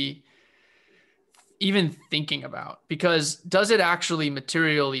should be even thinking about? Because does it actually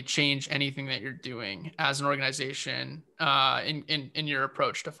materially change anything that you're doing as an organization in your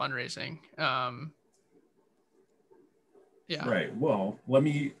approach to fundraising? Right. Well, let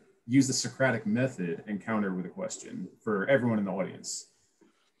me use the Socratic method and counter with a question for everyone in the audience.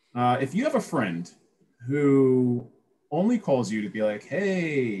 If you have a friend who only calls you to be like,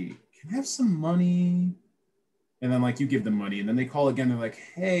 hey, can I have some money? And then like you give them money, and then they call again. They're like,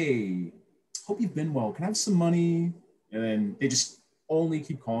 hey, hope you've been well. Can I have some money? And then they just only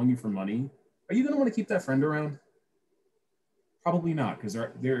keep calling you for money. Are you going to want to keep that friend around? Probably not, because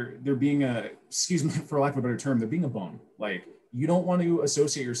they're being excuse me for lack of a better term, they're being a bum. Like you don't want to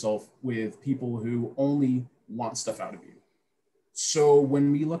associate yourself with people who only want stuff out of you. So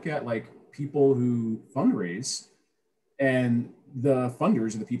when we look at like people who fundraise, and the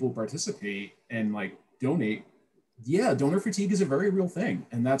funders are the people who participate and like donate, yeah, donor fatigue is a very real thing.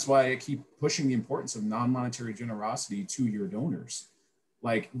 And that's why I keep pushing the importance of non-monetary generosity to your donors.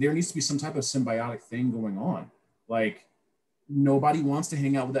 Like there needs to be some type of symbiotic thing going on. Like nobody wants to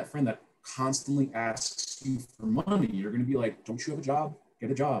hang out with that friend that constantly asks you for money. You're going to be like, don't you have a job?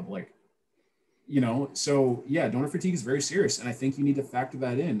 Get a job. Like, so yeah, donor fatigue is very serious. And I think you need to factor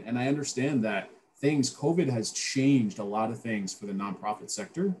that in. And I understand that COVID has changed a lot of things for the nonprofit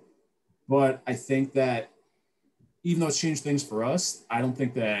sector. But I think that even though it's changed things for us, I don't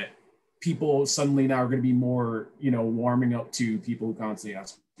think that people suddenly now are going to be more, warming up to people who constantly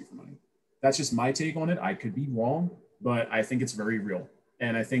ask you for money. That's just my take on it. I could be wrong, but I think it's very real.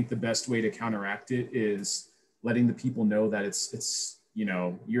 And I think the best way to counteract it is letting the people know that it's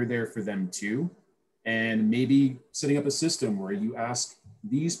you're there for them too. And maybe setting up a system where you ask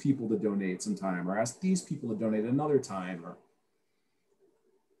these people to donate some time, or ask these people to donate another time, or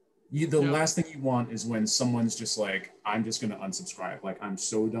last thing you want is when someone's just like, I'm just going to unsubscribe. Like, I'm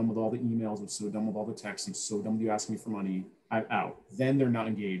so done with all the emails. I'm so done with all the texts. I'm so done with you asking me for money. I'm out. Then they're not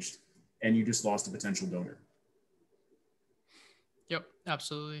engaged, and you just lost a potential donor. Yep,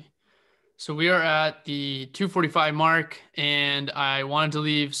 absolutely. So we are at the 2:45 mark, and I wanted to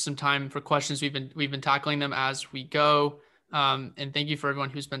leave some time for questions. We've been tackling them as we go. And thank you for everyone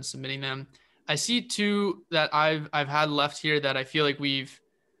who's been submitting them. I see two that I've had left here that I feel like we've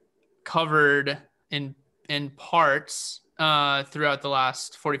covered in parts. throughout the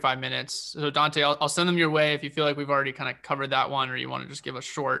last 45 minutes. So Dante, I'll send them your way. If you feel like we've already kind of covered that one, or you want to just give a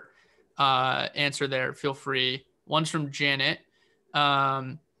short answer there, feel free. One's from Janet.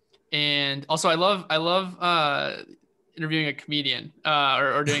 And also I love interviewing a comedian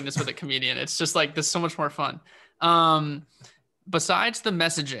or doing this with a comedian. It's just like, this is so much more fun. Besides the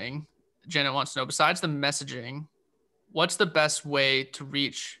messaging, Janet wants to know, besides the messaging, what's the best way to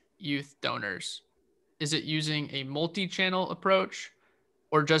reach youth donors? Is it using a multi-channel approach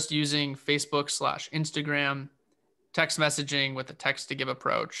or just using Facebook/Instagram, text messaging with a text to give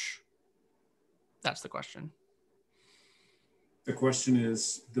approach? That's the question. The question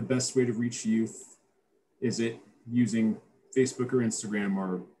is, the best way to reach youth, is it using Facebook or Instagram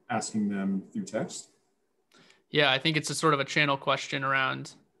or asking them through text? Yeah, I think it's a sort of a channel question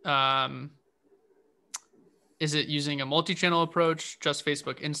around, is it using a multi-channel approach, just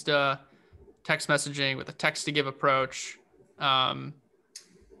Facebook, Insta, text messaging with a text to give approach?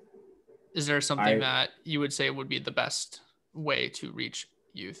 Is there something that you would say would be the best way to reach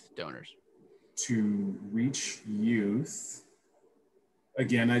youth donors? To reach youth,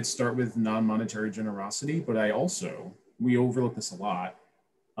 again, I'd start with non-monetary generosity, but we overlook this a lot.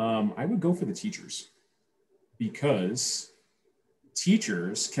 I would go for the teachers, because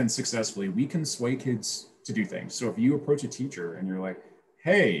teachers can we can sway kids to do things. So if you approach a teacher and you're like,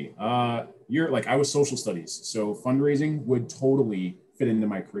 hey, you're like, I was social studies, so fundraising would totally fit into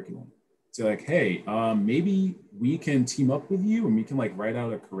my curriculum. So like, hey, maybe we can team up with you and we can like write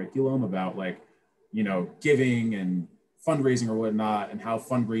out a curriculum about like, giving and fundraising or whatnot, and how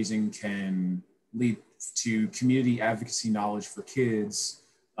fundraising can lead to community advocacy knowledge for kids.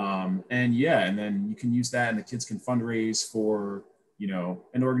 And then you can use that, and the kids can fundraise for,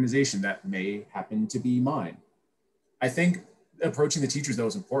 an organization that may happen to be mine. I think approaching the teachers, though,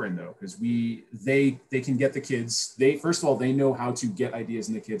 is important, though, because they can get the kids. First of all, they know how to get ideas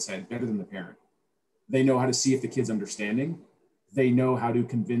in the kid's head better than the parent. They know how to see if the kid's understanding. They know how to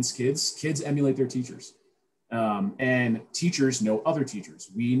convince kids. Kids emulate their teachers. And teachers know other teachers.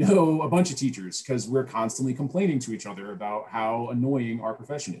 We know a bunch of teachers because we're constantly complaining to each other about how annoying our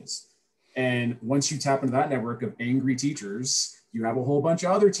profession is. And once you tap into that network of angry teachers, you have a whole bunch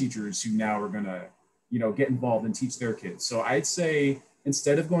of other teachers who now are going to, get involved and teach their kids. So I'd say,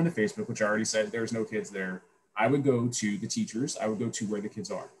 instead of going to Facebook, which I already said there's no kids there, I would go to the teachers. I would go to where the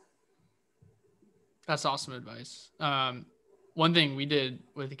kids are. That's awesome advice. One thing we did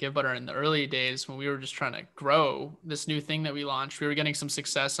with Givebutter in the early days, when we were just trying to grow this new thing that we launched, we were getting some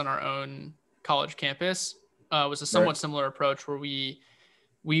success on our own college campus, was a somewhat similar approach where we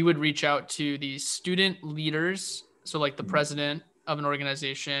would reach out to the student leaders. So like the president of an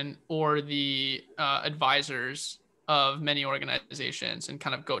organization or the advisors of many organizations, and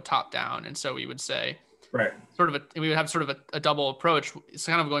kind of go top down. And so we would say, we would have sort of a double approach. It's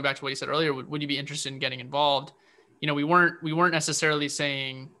kind of going back to what you said earlier. Would you be interested in getting involved? We weren't necessarily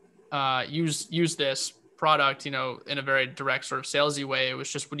saying use this product, in a very direct sort of salesy way. It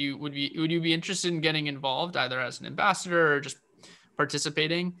was just, would you be interested in getting involved, either as an ambassador or just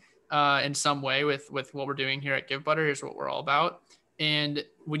participating in some way with what we're doing here at Givebutter? Here's what we're all about. And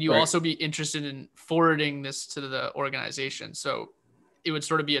would you also be interested in forwarding this to the organization? So it would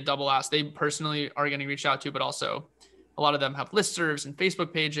sort of be a double ask. They personally are getting reached out to, but also a lot of them have listservs and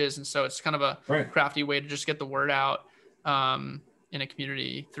Facebook pages. And so it's kind of a crafty way to just get the word out in a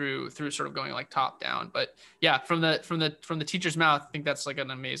community through sort of going like top down. But yeah, from the teacher's mouth, I think that's like an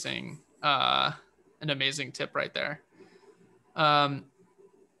amazing tip right there.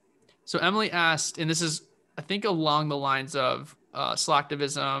 So Emily asked, and this is, I think, along the lines of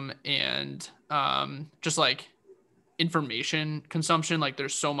slacktivism and just like information consumption. Like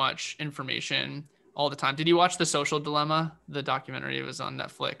there's so much information all the time. Did you watch The Social Dilemma, the documentary? It was on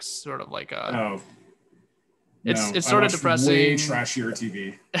Netflix, sort of like it's sort of depressing. Way trashier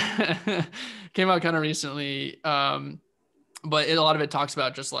TV. Came out kind of recently. But a lot of it talks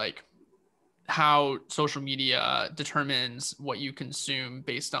about just like how social media determines what you consume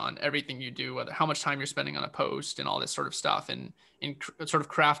based on everything you do, whether how much time you're spending on a post and all this sort of stuff, and sort of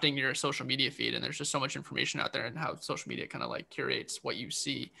crafting your social media feed. And there's just so much information out there, and how social media kind of like curates what you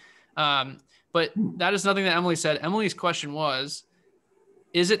see. But that is nothing that Emily said. Emily's question was,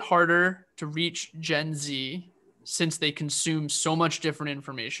 is it harder to reach Gen Z since they consume so much different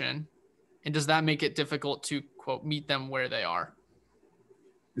information? And does that make it difficult to, quote, meet them where they are?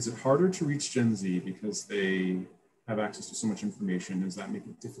 Is it harder to reach Gen Z because they have access to so much information? Does that make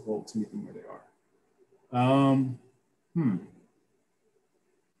it difficult to meet them where they are?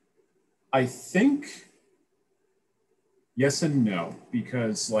 I think, Yes and no,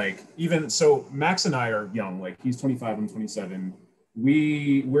 because like even so Max and I are young, like he's 25, I'm 27.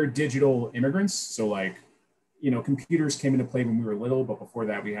 We're digital immigrants. So like, computers came into play when we were little, but before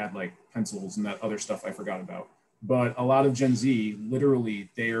that we had like pencils and that other stuff I forgot about. But a lot of Gen Z, literally,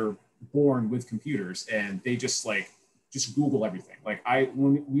 they're born with computers and they just Google everything. Like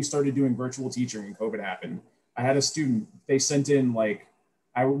when we started doing virtual teaching when COVID happened, I had a student, they sent in like,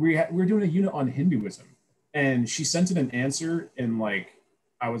 we were doing a unit on Hinduism and she sent in an answer and like,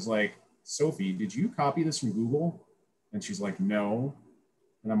 I was like, Sophie, did you copy this from Google? And she's like, no.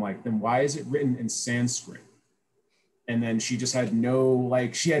 And I'm like, then why is it written in Sanskrit? And then she just had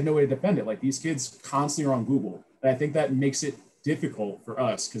she had no way to defend it. Like these kids constantly are on Google. And I think that makes it difficult for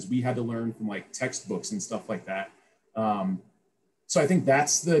us because we had to learn from like textbooks and stuff like that. So I think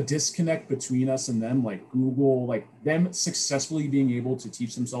that's the disconnect between us and them, like Google, like them successfully being able to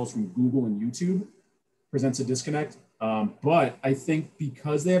teach themselves from Google and YouTube presents a disconnect. But I think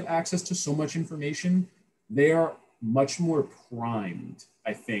because they have access to so much information, they are much more primed,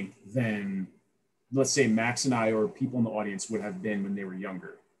 I think, than let's say Max and I or people in the audience would have been when they were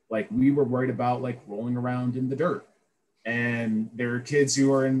younger. Like we were worried about like rolling around in the dirt. And there are kids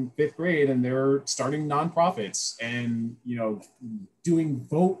who are in 5th grade and they're starting nonprofits and, doing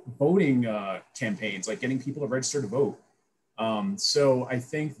voting campaigns, like getting people to register to vote. So I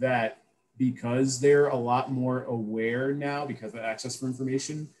think that because they're a lot more aware now because of access for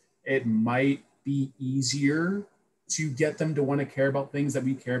information, it might be easier to get them to want to care about things that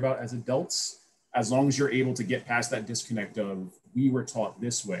we care about as adults, as long as you're able to get past that disconnect of we were taught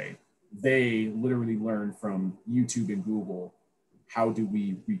this way. They literally learn from YouTube and Google. How do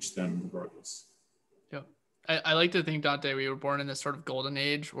we reach them regardless? Yep. I like to think, Dante, we were born in this sort of golden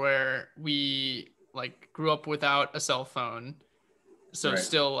age where we like grew up without a cell phone. So Right.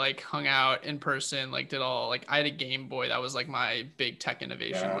 still like hung out in person, like did all like I had a Game Boy. That was like my big tech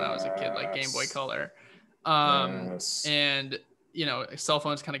innovation when I was a kid, like Game Boy Color. Yes. And cell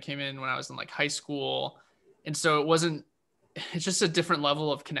phones kind of came in when I was in like high school. And so it's just a different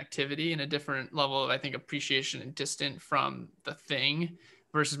level of connectivity and a different level of, I think, appreciation and distant from the thing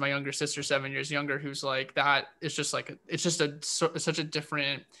versus my younger sister, 7 years younger, who's like, that is just like, it's just such a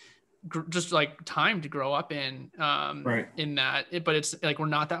different, just like time to grow up in, Right. in that, but it's like, we're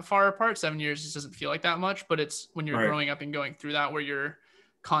not that far apart. 7 years just doesn't feel like that much, but it's when you're Right. growing up and going through that, where you're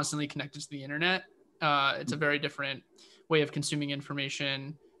constantly connected to the internet. It's a very different way of consuming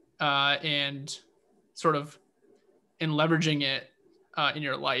information, and sort of in leveraging it in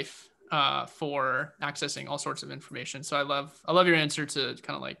your life for accessing all sorts of information. So I love your answer to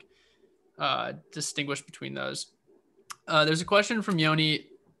kind of like distinguish between those. There's a question from Yoni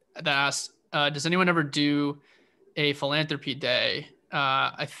that asks, does anyone ever do a philanthropy day?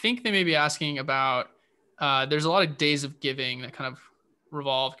 I think they may be asking about, there's a lot of days of giving that kind of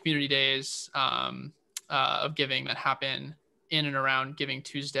revolve, community days of giving that happen in and around Giving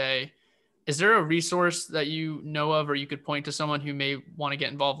Tuesday. Is there a resource that you know of, or you could point to someone who may want to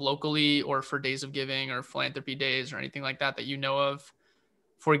get involved locally or for days of giving or philanthropy days or anything like that you know of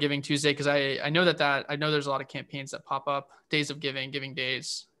for Giving Tuesday? Because I know I know there's a lot of campaigns that pop up, days of giving, giving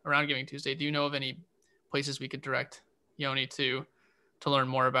days around Giving Tuesday. Do you know of any places we could direct Yoni to learn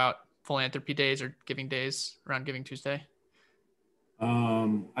more about philanthropy days or giving days around Giving Tuesday?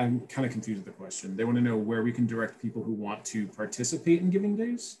 I'm kind of confused with the question. They want to know where we can direct people who want to participate in giving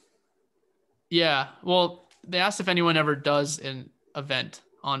days. Yeah. Well, they asked if anyone ever does an event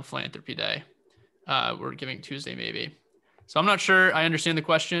on Philanthropy Day, or Giving Tuesday, maybe. So I'm not sure I understand the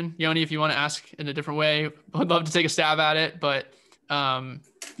question. Yoni, if you want to ask in a different way, I'd love to take a stab at it. But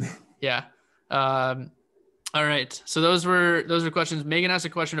yeah. All right. So those were questions. Megan asked a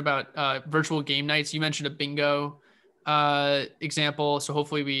question about virtual game nights. You mentioned a bingo example. So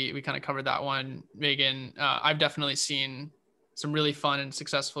hopefully we kind of covered that one, Megan. I've definitely seen some really fun and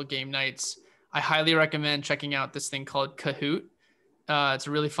successful game nights. I highly recommend checking out this thing called Kahoot. It's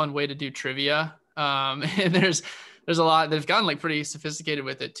a really fun way to do trivia. And there's a lot. They've gotten like pretty sophisticated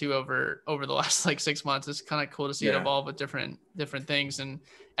with it too over the last like 6 months. It's kind of cool to see it evolve with different things, and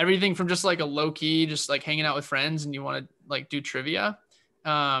everything from just like a low key, just like hanging out with friends and you want to like do trivia.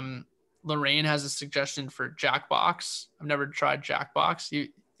 Lorraine has a suggestion for Jackbox. I've never tried Jackbox. You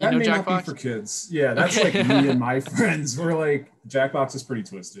that know may Jackbox? Not be for kids. Yeah, that's okay. Like me and my friends. We're like, Jackbox is pretty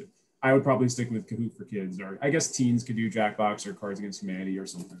twisted. I would probably stick with Kahoot for kids, or I guess teens could do Jackbox or Cards Against Humanity or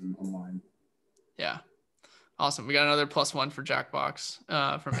something online. Yeah. Awesome. We got another +1 for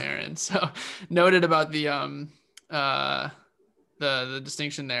Jackbox from Aaron. So noted about the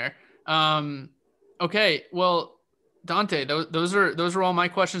distinction there. Okay. Well, Dante, those are all my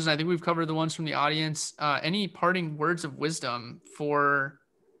questions. And I think we've covered the ones from the audience. Any parting words of wisdom for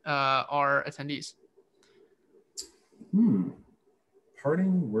our attendees?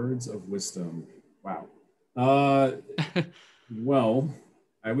 Parting words of wisdom. Wow. Uh, well,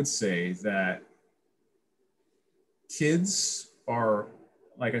 I would say that kids are,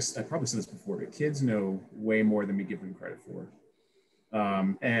 like I probably said this before, but kids know way more than we give them credit for.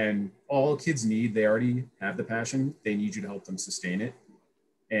 And all kids need, they already have the passion. They need you to help them sustain it.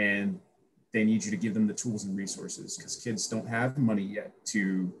 And they need you to give them the tools and resources, because kids don't have money yet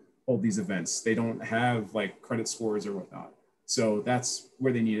to hold these events. They don't have like credit scores or whatnot. So that's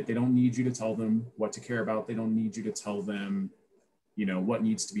where they need it. They don't need you to tell them what to care about. They don't need you to tell them, what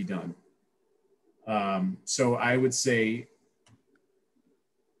needs to be done. So I would say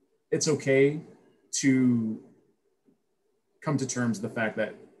it's okay to come to terms with the fact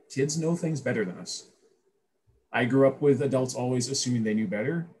that kids know things better than us. I grew up with adults always assuming they knew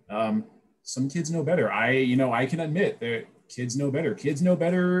better. Some kids know better. I can admit that kids know better. Kids know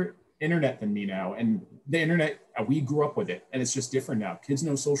better internet than me now. And the internet, we grew up with it, and it's just different now. Kids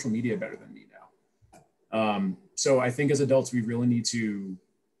know social media better than me now. So I think as adults, we really need to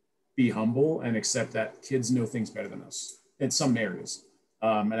be humble and accept that kids know things better than us in some areas.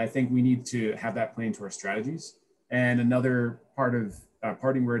 And I think we need to have that play into our strategies. And another part of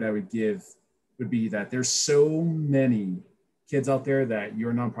parting word I would give would be that there's so many kids out there that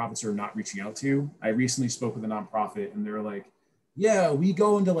your nonprofits are not reaching out to. I recently spoke with a nonprofit, and they're like, yeah, we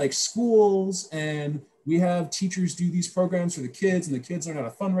go into like schools and we have teachers do these programs for the kids, and the kids learn how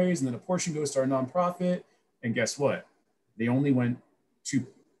to fundraise, and then a portion goes to our nonprofit. And guess what? They only went to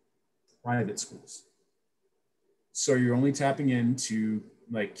private schools. So you're only tapping into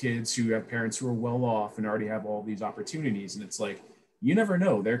like kids who have parents who are well off and already have all these opportunities. And it's like, you never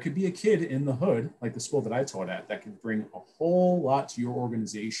know. There could be a kid in the hood, like the school that I taught at, that could bring a whole lot to your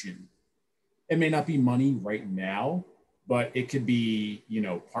organization. It may not be money right now, but it could be,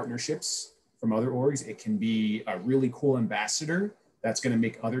 partnerships from other orgs. It can be a really cool ambassador that's going to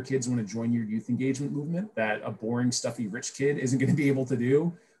make other kids want to join your youth engagement movement that a boring, stuffy, rich kid isn't going to be able to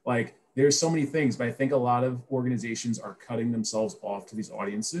do. Like, there's so many things, but I think a lot of organizations are cutting themselves off to these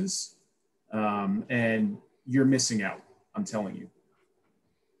audiences, and you're missing out. I'm telling you.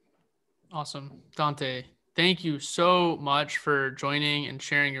 Awesome. Dante, thank you so much for joining and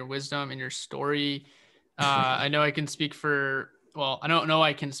sharing your wisdom and your story. I know I can speak I don't know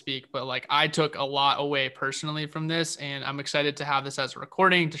I can speak, but like I took a lot away personally from this, and I'm excited to have this as a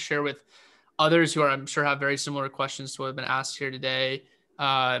recording to share with others who I'm sure have very similar questions to what have been asked here today.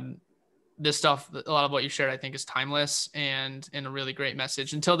 This stuff, a lot of what you shared, I think is timeless and a really great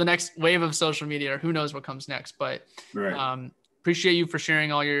message until the next wave of social media, or who knows what comes next. But right. Appreciate you for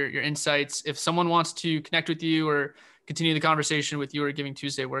sharing all your insights. If someone wants to connect with you or continue the conversation with you or Giving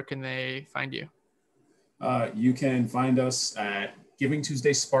Tuesday, where can they find you? You can find us at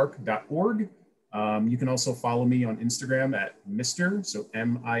givingtuesdayspark.org. You can also follow me on Instagram at Mr. So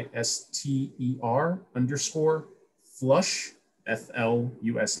Mister_Flush,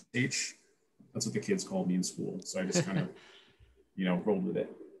 FLUSH. That's what the kids called me in school. So I just kind of, rolled with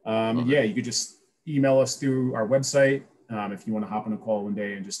it. You could just email us through our website. If you want to hop on a call one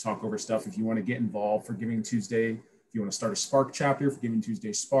day and just talk over stuff. If you want to get involved for Giving Tuesday, if you want to start a Spark chapter for Giving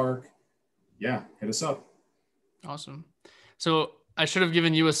Tuesday Spark, hit us up. Awesome. So I should have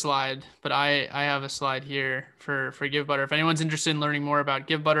given you a slide, but I have a slide here for Givebutter. If anyone's interested in learning more about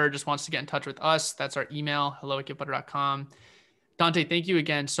Givebutter, just wants to get in touch with us, that's our email, hello@givebutter.com. Dante, thank you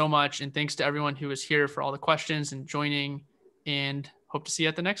again so much. And thanks to everyone who was here for all the questions and joining, and hope to see you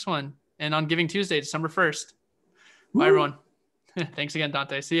at the next one. And on Giving Tuesday, December 1st. Bye, everyone. Thanks again,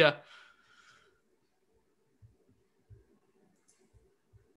 Dante. See ya.